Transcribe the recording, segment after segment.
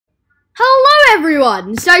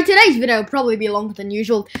everyone! So today's video will probably be longer than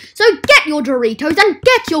usual. So get your Doritos and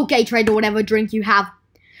get your Gatorade or whatever drink you have.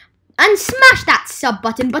 And smash that sub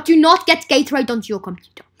button, but do not get Gatorade onto your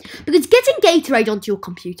computer. Because getting Gatorade onto your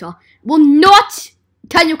computer will not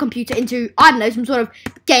turn your computer into, I don't know, some sort of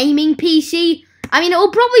gaming PC. I mean, it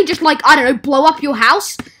will probably just, like, I don't know, blow up your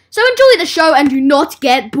house. So enjoy the show and do not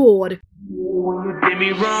get bored. Did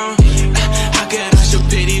me wrong. How can I show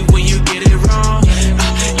pity when you get it wrong?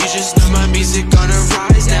 You just know my music gonna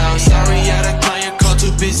rise now. Sorry, I had a client call,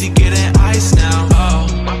 too busy getting ice now.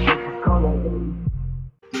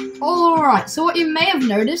 Alright, so what you may have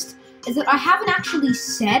noticed is that I haven't actually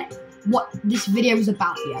said what this video is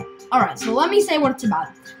about yet. Alright, so let me say what it's about.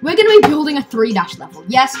 We're going to be building a 3- level.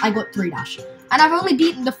 Yes, I got 3-. And I've only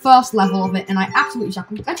beaten the first level of it, and I absolutely suck.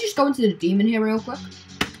 Let's just go into the demon here real quick.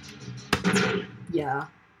 Yeah.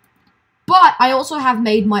 But I also have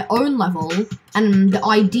made my own level, and the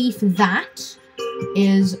ID for that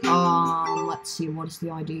is, let's see, what is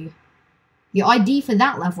the ID? The ID for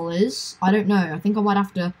that level is, I don't know, I think I might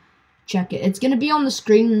have to check it. It's going to be on the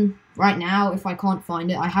screen right now if I can't find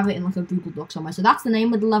it. I have it in like a Google Doc somewhere, so that's the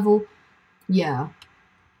name of the level. Yeah.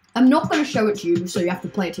 I'm not going to show it to you, so you have to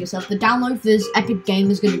play it to yourself. The download for this epic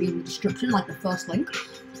game is going to be in the description, like the first link.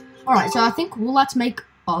 Alright, so I think, well, let's make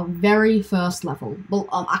our very first level. Well,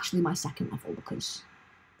 actually my second level, because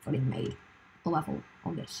I've already made a level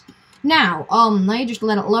on this. Now, now you just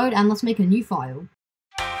let it load, and let's make a new file.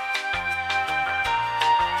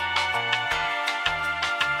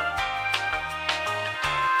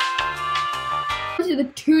 Let's do the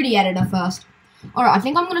 2D editor first. Alright, I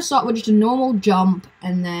think I'm gonna start with just a normal jump,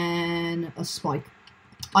 and then a spike.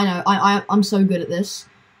 I know, I'm so good at this.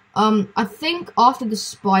 I think after the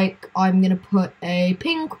spike, I'm gonna put a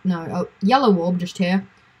yellow orb just here.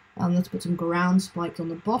 Let's put some ground spikes on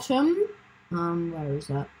the bottom. Where is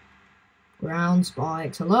that? Ground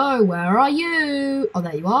spikes. Hello, where are you? Oh,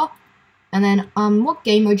 there you are. And then, what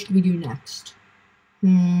game mode should we do next?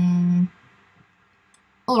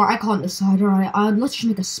 Alright, I can't decide. Alright, let's just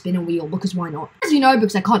make a spinner wheel, because why not? As you know,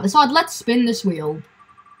 because I can't decide, let's spin this wheel.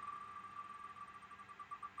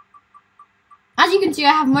 As you can see,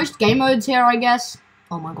 I have most game modes here, I guess.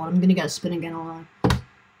 Oh my god, I'm gonna get a spin again, aren't I?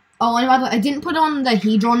 Oh, and by the way, I didn't put on the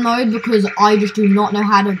Hedron mode because I just do not know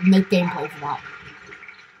how to make gameplay for that.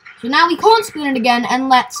 So now we can't spin it again, and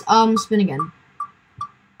let's, spin again. Oh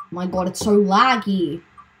my god, it's so laggy.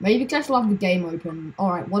 Maybe because I still have the game open.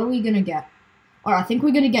 Alright, what are we gonna get? Alright, I think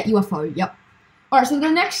we're gonna get UFO, yep. Alright, so the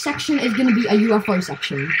next section is gonna be a UFO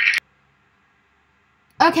section.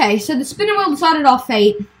 Okay, so the spinner wheel decided our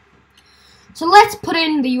fate. So let's put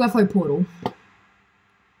in the UFO portal.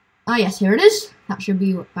 Ah, yes, here it is. That should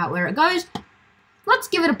be about where it goes. Let's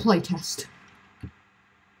give it a playtest.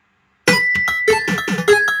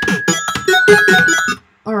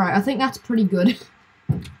 Alright, I think that's pretty good.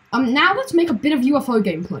 Now let's make a bit of UFO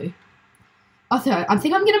gameplay. Okay, I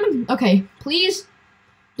think I'm gonna... Okay, please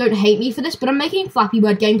don't hate me for this, but I'm making Flappy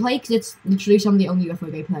Bird gameplay because it's literally some of the only UFO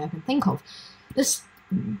gameplay I can think of. This,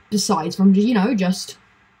 besides from, you know, just...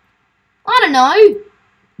 I don't know,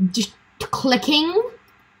 just clicking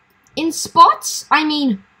in spots? I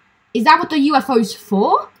mean, is that what the UFO's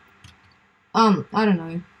for? I don't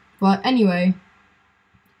know. But anyway,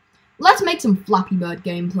 let's make some Flappy Bird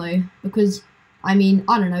gameplay, because, I mean,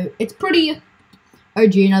 I don't know, it's pretty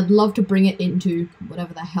OG, and I'd love to bring it into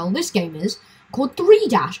whatever the hell this game is, called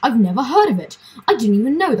 3-. I've never heard of it. I didn't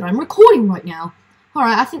even know that I'm recording right now.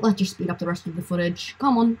 Alright, I think let's just speed up the rest of the footage.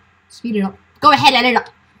 Come on, speed it up. Go ahead, edit it up.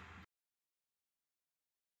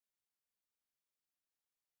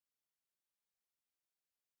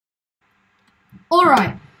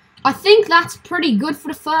 Alright, I think that's pretty good for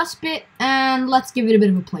the first bit, and let's give it a bit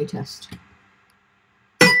of a playtest.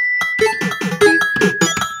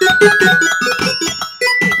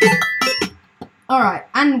 Alright,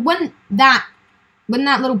 and when that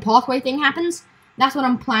little pathway thing happens, that's when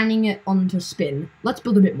I'm planning it on to spin. Let's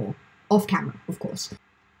build a bit more. Off camera, of course.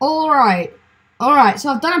 Alright, so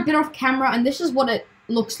I've done a bit off camera, and this is what it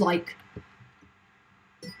looks like.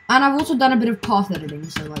 And I've also done a bit of path editing,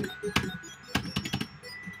 so like...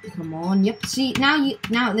 Come on, yep, see,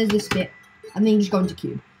 now there's this bit, and then you just go into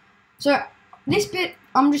cube. So, this bit,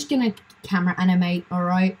 I'm just gonna camera animate,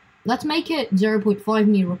 alright? Let's make it 0.5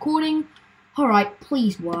 me recording. Alright,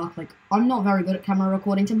 please work, like, I'm not very good at camera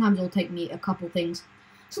recording, sometimes it'll take me a couple things.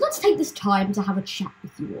 So let's take this time to have a chat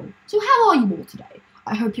with you all. So how are you all today?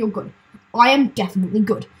 I hope you're good. I am definitely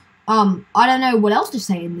good. I don't know what else to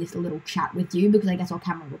say in this little chat with you, because I guess our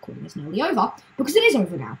camera recording is nearly over, because it is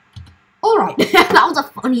over now. Alright, that was a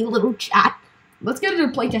funny little chat. Let's go to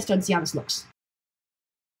the playtest and see how this looks.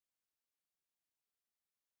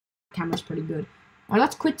 Camera's pretty good. Alright,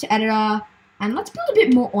 let's quit to editor, and let's build a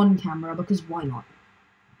bit more on camera, because why not?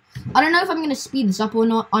 I don't know if I'm going to speed this up or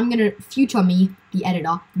not. I'm going to, future me, the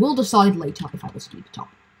editor, will decide later if I will speed it up.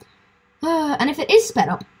 And if it is sped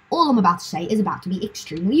up, all I'm about to say is about to be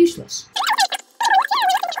extremely useless.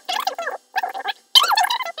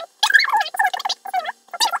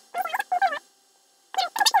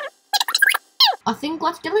 I think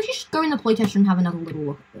let's just go in the playtest and have another little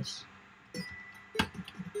look at this.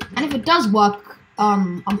 And if it does work,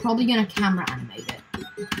 I'm probably going to camera animate it.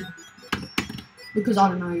 Because, I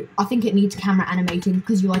don't know, I think it needs camera animating,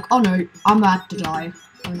 because you're like, oh no, I'm about to die.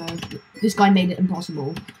 Oh no, this guy made it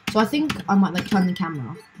impossible. So I think I might, like, turn the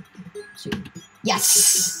camera. See.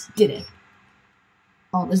 Yes! Did it.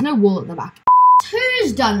 Oh, there's no wall at the back.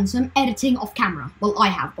 Who's done some editing off camera? Well, I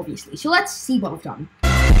have, obviously. So let's see what I've done.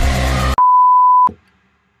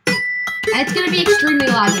 And it's gonna be extremely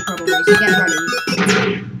laggy, probably, so get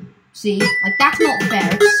ready. See? Like, that's not fair.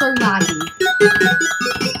 It's so laggy.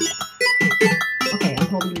 Okay, I'm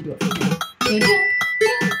probably gonna do it from here.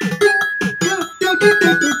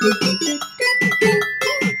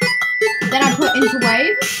 Then I put into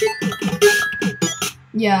wave.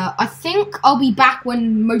 Yeah, I think I'll be back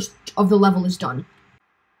when most of the level is done.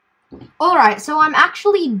 Alright, so I'm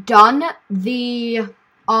actually done the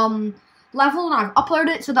level, and I've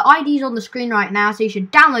uploaded it, so the ID's on the screen right now, so you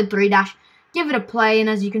should download 3-, give it a play, and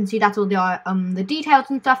as you can see, that's all the details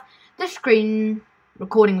and stuff. The screen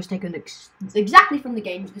recording was taken exactly from the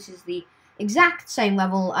game, so this is the exact same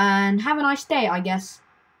level, and have a nice day, I guess.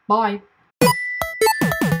 Bye.